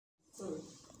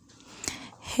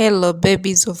Hello,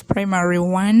 babies of primary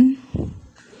 1.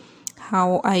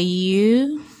 How are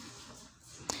you?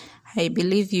 I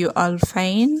believe you are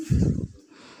fine,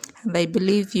 and I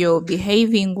believe you're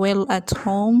behaving well at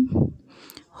home,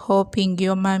 hoping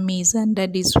your mommies and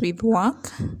daddies with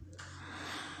work.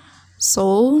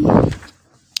 So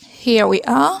here we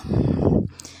are.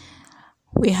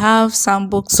 We have some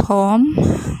books home,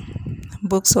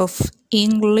 books of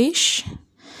English.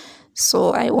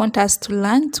 So I want us to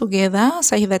learn together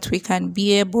so that we can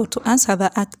be able to answer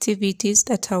the activities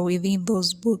that are within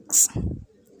those books.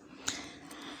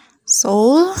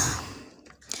 So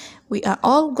we are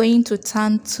all going to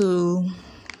turn to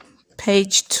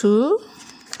page 2.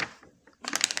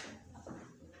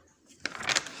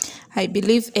 I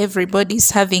believe everybody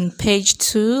is having page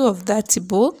 2 of that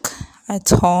book at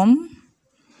home.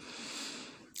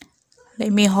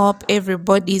 Let me hope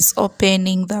everybody is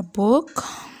opening the book.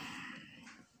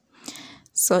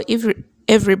 So if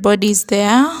everybody's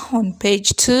there on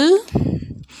page 2,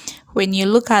 when you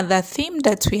look at the theme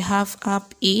that we have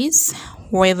up is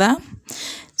weather.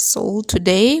 So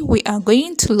today we are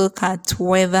going to look at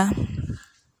weather.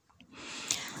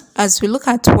 As we look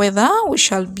at weather, we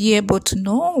shall be able to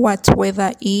know what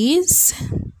weather is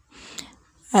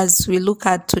as we look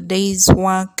at today's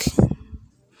work.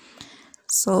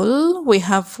 So we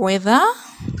have weather.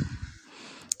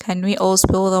 Can we all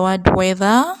spell the word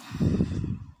weather?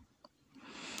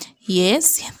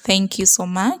 Yes, thank you so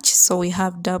much. So we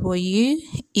have W-E-L-T-H-E-R,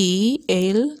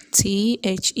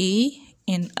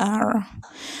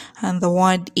 and the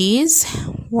word is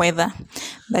weather.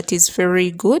 That is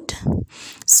very good.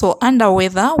 So under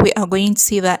weather, we are going to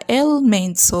see the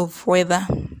elements of weather.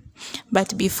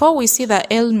 But before we see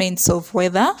the elements of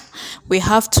weather, we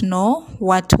have to know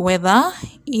what weather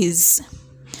is.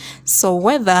 So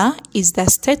weather is the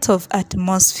state of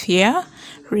atmosphere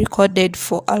recorded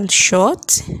for a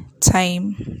short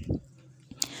time.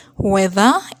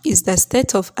 Weather is the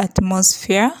state of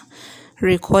atmosphere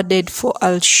recorded for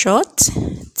a short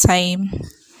time.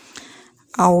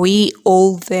 Are we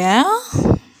all there?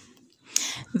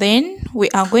 Then we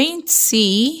are going to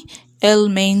see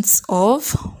elements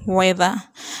of weather.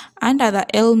 Under the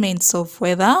elements of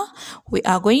weather, we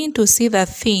are going to see the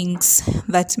things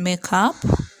that make up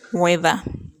weather.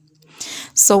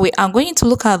 So we are going to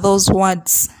look at those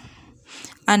words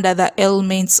under the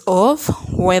elements of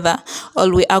weather, or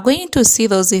we are going to see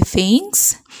those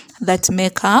things that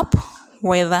make up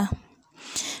weather.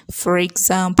 For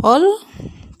example,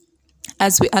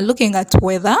 as we are looking at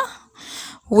weather,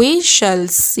 we shall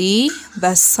see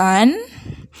the sun.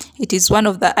 It is one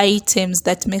of the items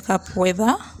that make up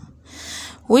weather.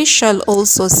 We shall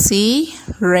also see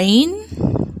rain.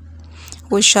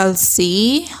 We shall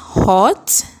see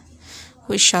hot.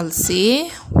 We shall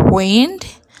see wind,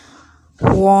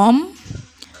 warm,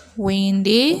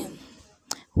 windy.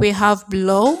 We have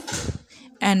blow,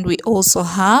 and we also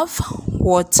have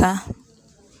water.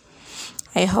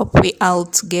 I hope we are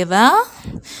together.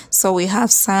 So we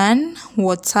have sun,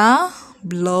 water,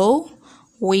 blow,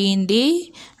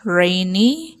 windy,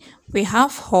 rainy. We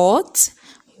have hot,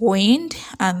 wind,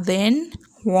 and then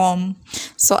warm.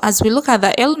 So as we look at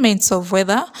the elements of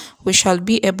weather, we shall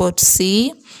be able to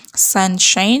see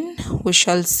sunshine, we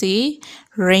shall see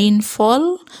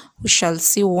rainfall, we shall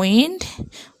see wind,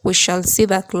 we shall see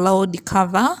the cloud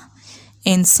cover,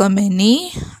 and so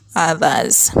many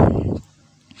others.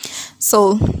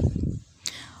 So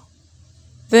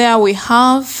there we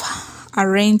have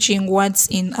arranging words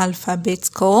in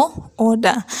alphabetical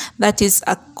order. That is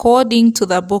according to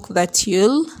the book that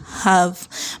you'll have.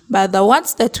 But the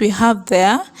words that we have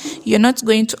there, you're not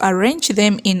going to arrange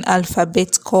them in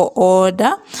alphabetical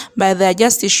order, but they're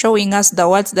just showing us the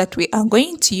words that we are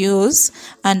going to use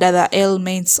under the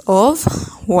elements of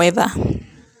weather.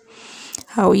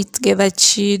 Are we together,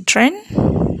 children?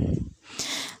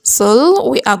 So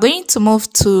we are going to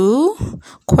move to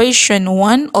question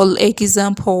 1 or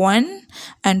example 1,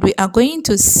 and we are going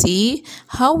to see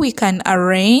how we can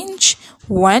arrange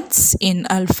words in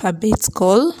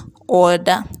alphabetical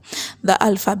order. The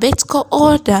alphabetical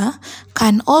order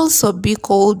can also be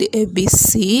called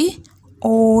ABC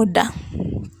order.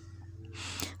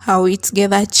 Are we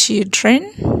together,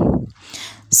 children?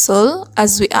 So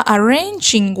as we are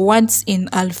arranging words in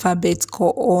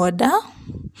alphabetical order,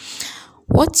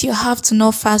 what you have to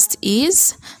know first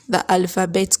is the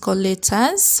alphabetical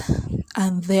letters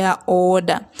and their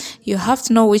order. You have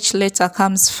to know which letter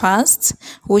comes first,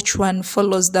 which one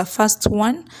follows the first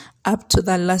one, up to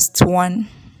the last one.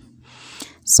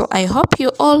 So I hope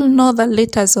you all know the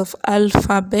letters of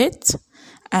alphabet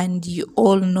and you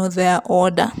all know their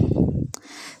order.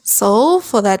 So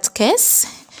for that case,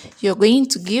 You're going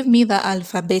to give me the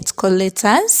alphabetical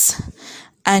letters,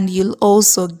 and you'll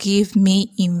also give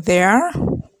me in their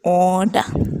order.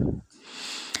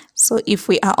 So if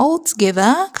we are all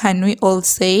together, can we all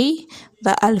say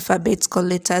the alphabetical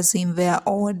letters in their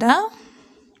order?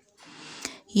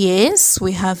 Yes,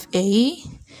 we have A,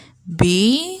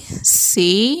 B,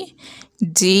 C,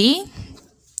 D,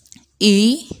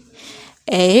 E,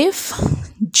 F,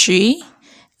 G,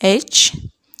 H,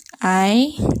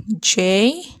 I,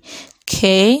 J,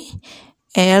 K,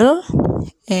 L,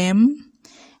 M,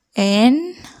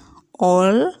 N,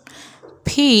 O,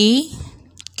 P,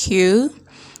 Q,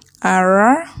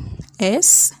 R,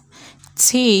 S,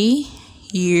 T,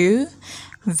 U,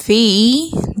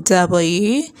 V,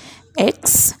 W,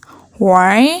 X,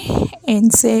 Y,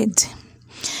 and Z.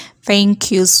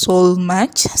 Thank you so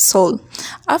much. So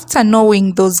after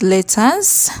knowing those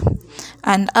letters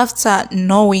and after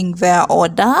knowing their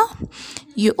order,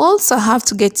 you also have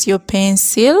to get your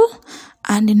pencil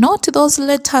and note those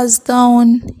letters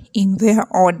down in their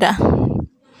order.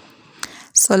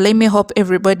 So let me hope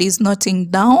everybody is noting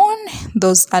down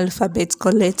those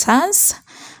alphabetical letters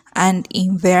and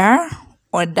in their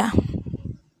order.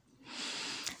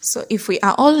 So if we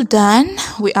are all done,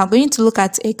 we are going to look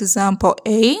at example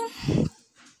A.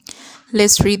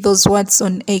 Let's read those words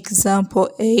on example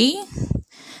A.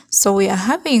 So we are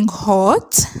having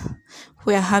hot,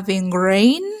 we are having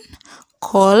rain,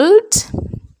 cold,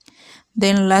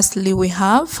 then lastly we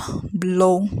have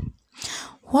blow.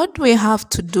 What we have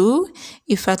to do,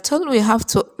 if at all, we have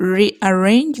to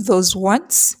rearrange those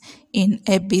words in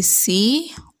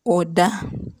ABC order.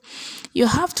 You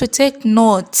have to take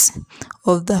note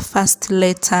of the first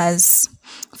letters.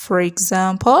 For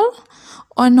example,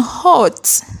 on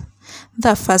hot,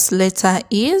 the first letter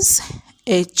is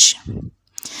H.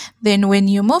 Then when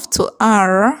you move to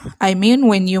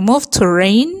when you move to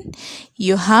rain,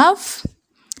 you have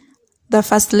the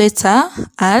first letter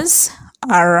as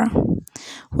R.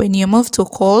 When you move to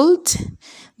cold,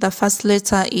 the first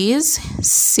letter is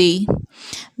C.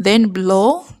 Then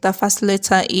blow, the first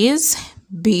letter is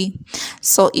B.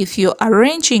 So if you're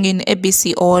arranging in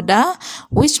ABC order,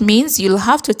 which means you'll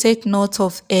have to take note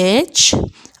of H,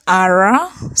 R,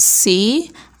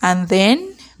 C, and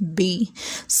then B.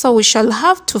 So we shall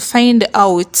have to find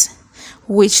out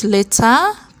which letter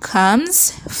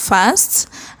comes first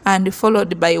and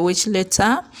followed by which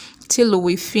letter till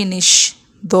we finish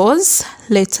those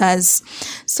letters.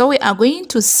 So we are going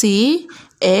to see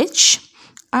H,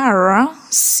 R,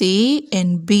 C,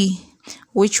 and B.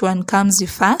 Which one comes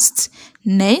first,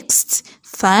 next,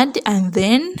 third, and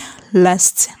then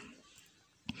last?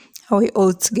 Are we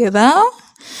all together?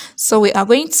 So we are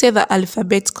going to say the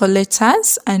alphabetical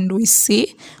letters and we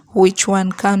see which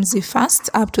one comes first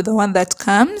up to the one that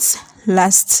comes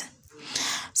last.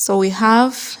 So we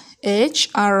have H,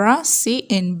 R, C,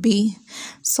 and B.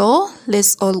 So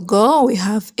let's all go. We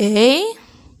have A.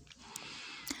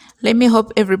 Let me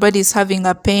hope everybody is having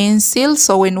a pencil.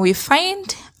 So when we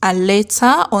find a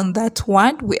letter on that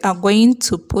word, we are going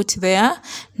to put there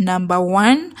number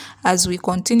 1. As we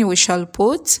continue, we shall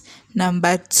put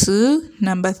number 2,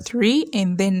 number 3,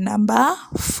 and then number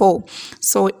 4.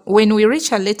 So when we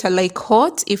reach a letter like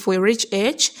hot, if we reach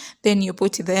H, then you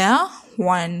put there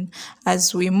 1.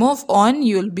 As we move on,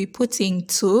 you'll be putting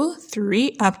 2,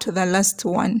 3, up to the last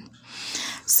one.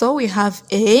 So we have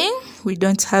A, we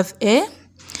don't have A.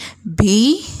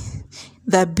 B,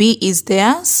 the B is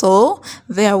there, so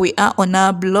there we are on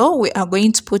our blow. We are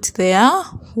going to put there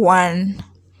 1.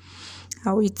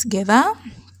 Are we together?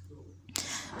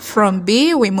 From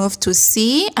B, we move to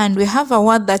C, and we have a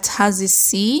word that has a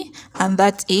C, and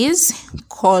that is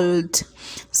cold.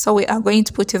 So we are going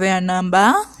to put there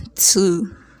number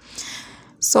 2.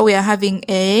 So we are having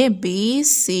A, B,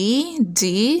 C,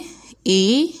 D,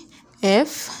 E,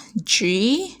 F,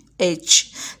 G,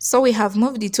 H. So we have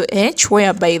moved it to H,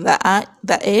 whereby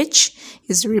the H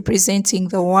is representing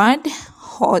the word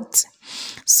hot.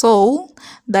 So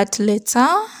that letter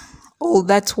or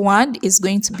that word is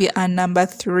going to be a number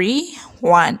 3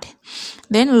 word.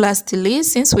 Then lastly,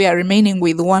 since we are remaining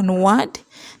with one word,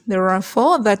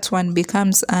 therefore that one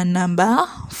becomes a number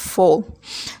 4.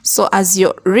 So as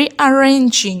you're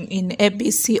rearranging in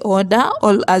ABC order,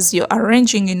 or as you're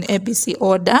arranging in ABC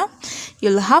order,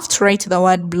 you'll have to write the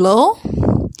word blow,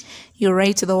 you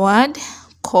write the word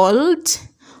cold,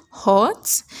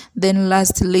 hot, then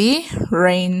lastly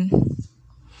rain.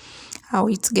 Are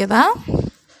we together?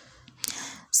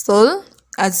 So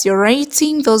as you're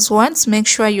writing those words, make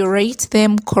sure you write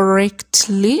them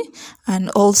correctly and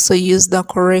also use the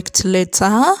correct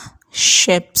letter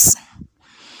shapes.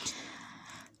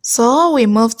 So we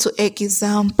move to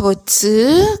example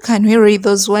 2. Can we read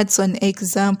those words on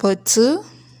example 2?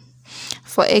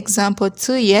 For example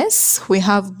 2, yes, we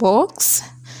have box,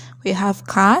 we have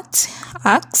cat,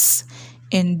 axe,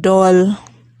 and doll.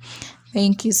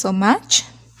 Thank you so much.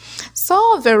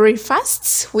 So very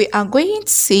fast, we are going to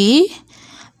see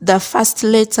the first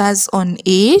letters on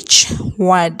each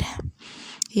word.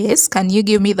 Yes, can you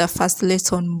give me the first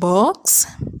letter on box?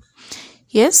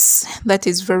 Yes, that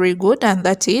is very good, and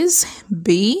that is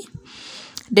B.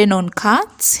 Then on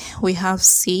cat, we have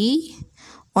C.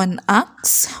 On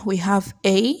axe, we have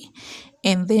A.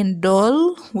 And then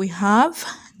doll, we have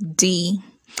D.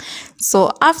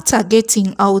 So after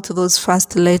getting out those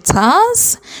first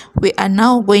letters, we are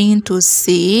now going to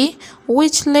see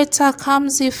which letter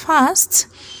comes first.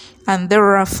 And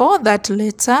therefore, that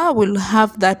letter will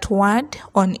have that word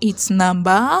on its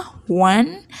number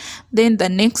 1. Then the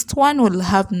next one will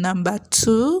have number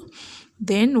 2.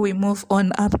 Then we move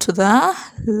on up to the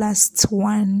last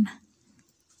one.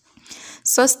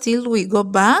 So still we go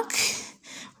back.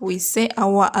 We say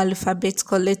our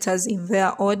alphabetical letters in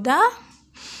their order.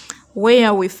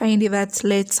 Where we find that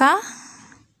letter,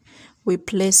 we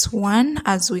place 1.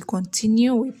 As we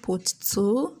continue, we put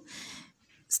 2.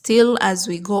 Still, as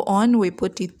we go on, we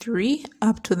put it 3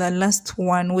 up to the last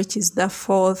one, which is the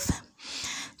 4th.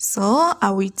 So,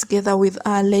 are we together with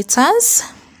our letters?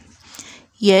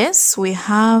 Yes, we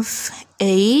have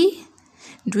A.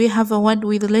 Do we have a word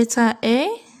with letter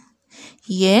A?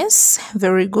 Yes,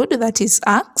 very good. That is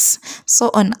axe.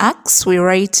 So, on axe, we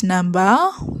write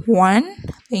number 1.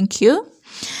 Thank you.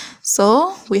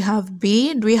 So, we have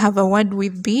B. Do we have a word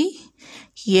with B?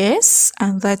 Yes,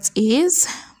 and that is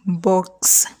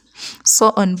box.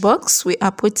 So on box, we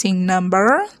are putting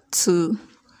number 2.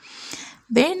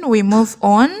 Then we move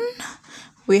on.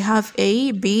 We have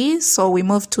A, B, so we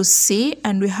move to C,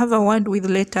 and we have a word with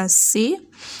letter C.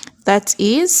 That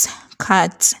is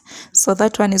cat. So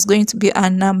that one is going to be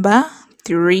our number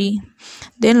 3.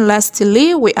 Then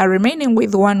lastly, we are remaining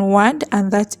with one word, and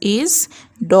that is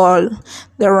doll.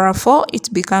 Therefore,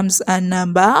 it becomes a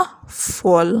number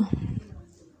 4.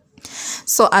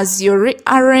 So as you're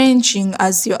arranging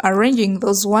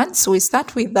those words, we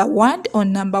start with the word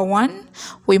on number 1.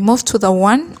 We move to the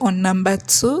one on number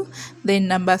 2, then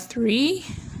number 3,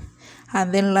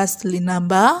 and then lastly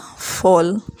number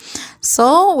 4.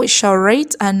 So we shall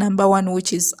write a number 1,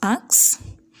 which is axe,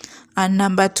 and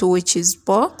number 2, which is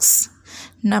box,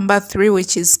 number 3,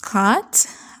 which is cat,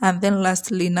 and then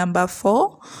lastly number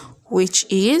 4, which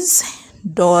is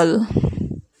doll.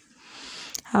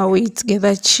 Are we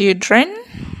together, children?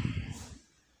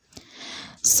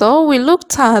 So we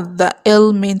looked at the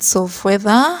elements of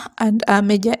weather, and our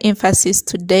major emphasis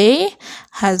today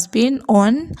has been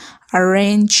on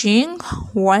arranging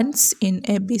words in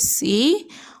ABC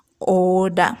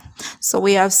order. So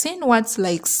we have seen words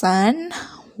like sun,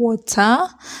 water,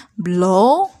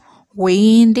 blow,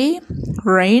 windy,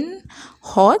 rain,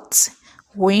 hot,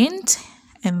 wind,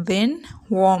 and then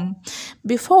warm.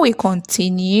 Before we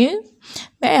continue,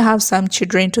 may I have some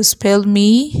children to spell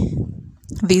me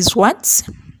these words?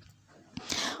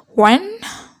 1,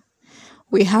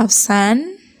 we have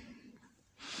sun.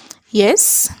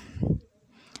 Yes,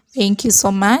 thank you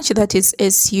so much. That is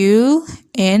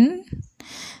S-U-N.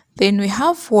 Then we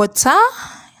have water.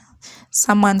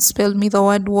 Someone spell me the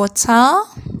word water.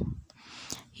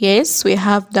 Yes, we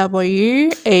have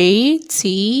W-A-T-E-R.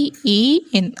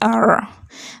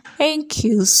 Thank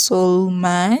you so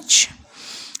much.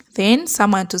 Then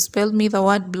someone to spell me the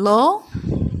word blow.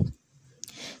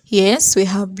 Yes, we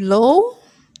have blow.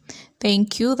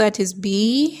 Thank you. That is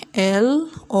B-L-O-N-W.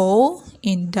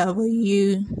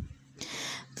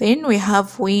 Then we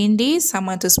have windy.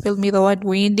 Someone to spell me the word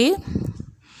windy.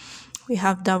 We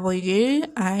have W-I-N-D-N-Y.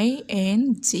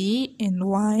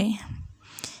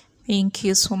 Thank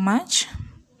you so much.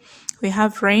 We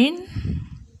have rain.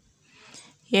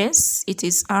 Yes, it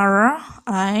is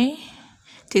R-A-I-N.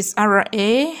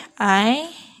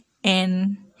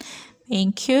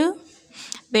 Thank you.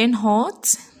 Then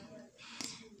hot.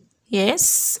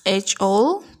 Yes,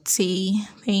 H-O-T.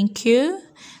 Thank you.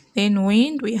 Then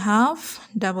wind, we have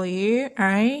W-I-N-D.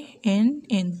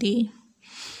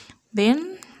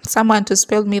 Then someone to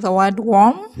spell me the word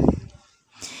warm.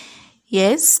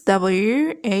 Yes,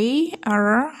 W-A-R-M.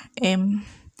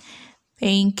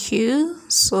 Thank you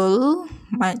so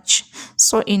much.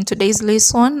 So in today's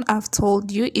lesson, I've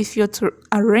told you if you're to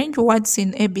arrange words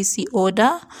in ABC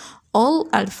order, all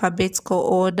alphabetical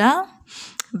order,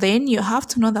 then you have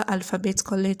to know the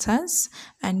alphabetical letters,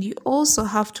 and you also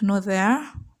have to know their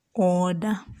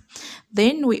order.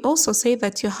 Then we also say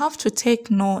that you have to take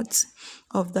notes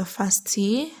of the first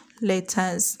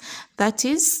letters. That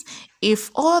is,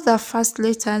 if all the first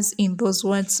letters in those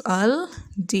words are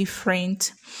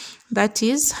different,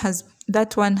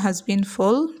 that one has been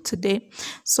full today.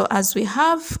 So as we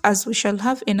shall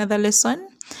have another lesson,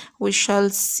 we shall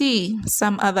see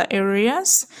some other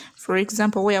areas, for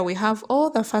example, where we have all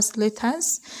the first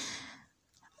letters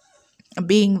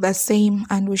being the same,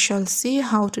 and we shall see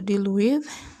how to deal with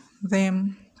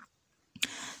them.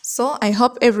 So I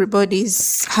hope everybody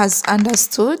has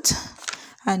understood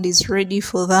and is ready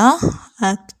for the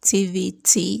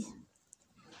activity.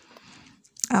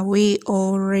 Are we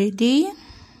all ready?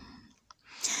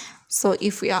 So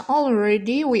if we are all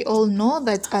ready, we all know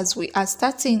that as we are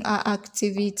starting our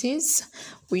activities,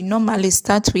 we normally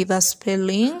start with a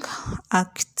spelling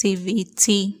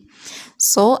activity.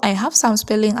 So I have some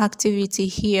spelling activity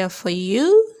here for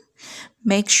you.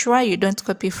 Make sure you don't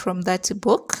copy from that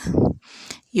book.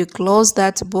 You close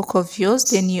that book of yours,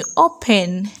 then you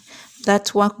open that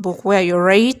workbook where you're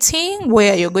writing,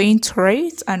 where you're going to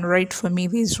write, and write for me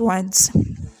these words.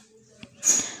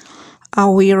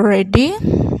 Are we ready?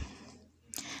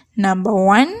 Number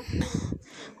 1,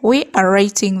 we are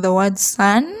writing the word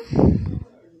sun.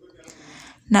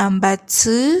 Number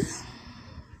 2,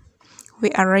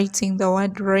 we are writing the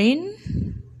word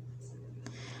rain.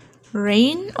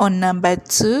 Rain on number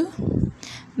 2.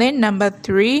 Then number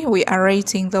 3, we are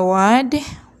writing the word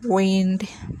wind.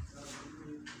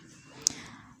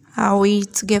 Are we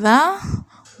together?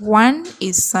 1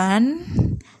 is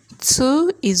sun,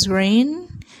 2 is rain,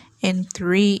 and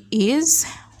 3 is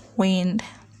wind.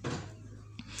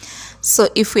 So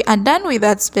if we are done with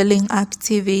that spelling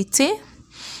activity,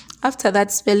 after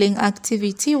that spelling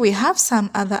activity, we have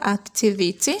some other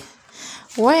activity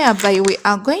whereby we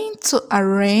are going to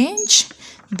arrange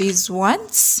these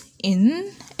words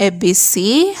in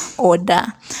ABC order.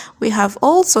 We have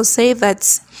also said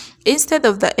that instead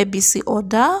of the ABC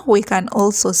order, we can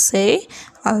also say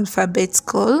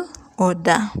alphabetical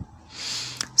order.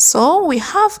 So we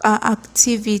have our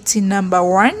activity number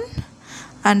 1,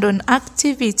 and on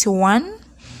activity 1,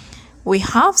 we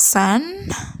have sun,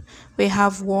 we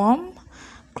have warm,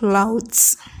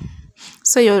 clouds.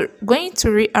 So you're going to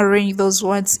rearrange those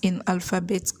words in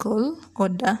alphabetical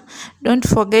order. Don't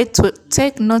forget to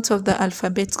take note of the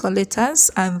alphabetical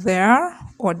letters and their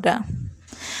order.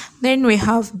 Then we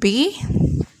have B.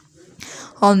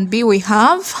 On B we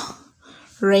have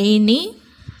rainy,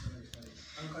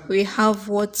 we have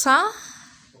water,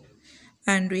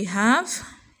 and we have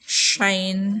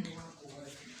shine.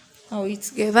 Are we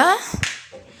together?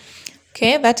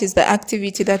 Okay, that is the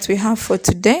activity that we have for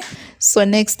today. So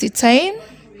next time,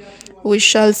 we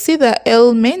shall see the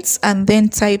elements and then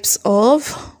types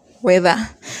of weather.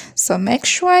 So make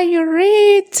sure you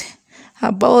read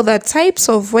about the types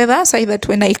of weather so that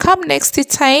when I come next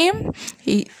time,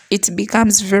 it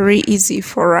becomes very easy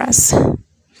for us.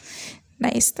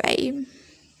 Nice time.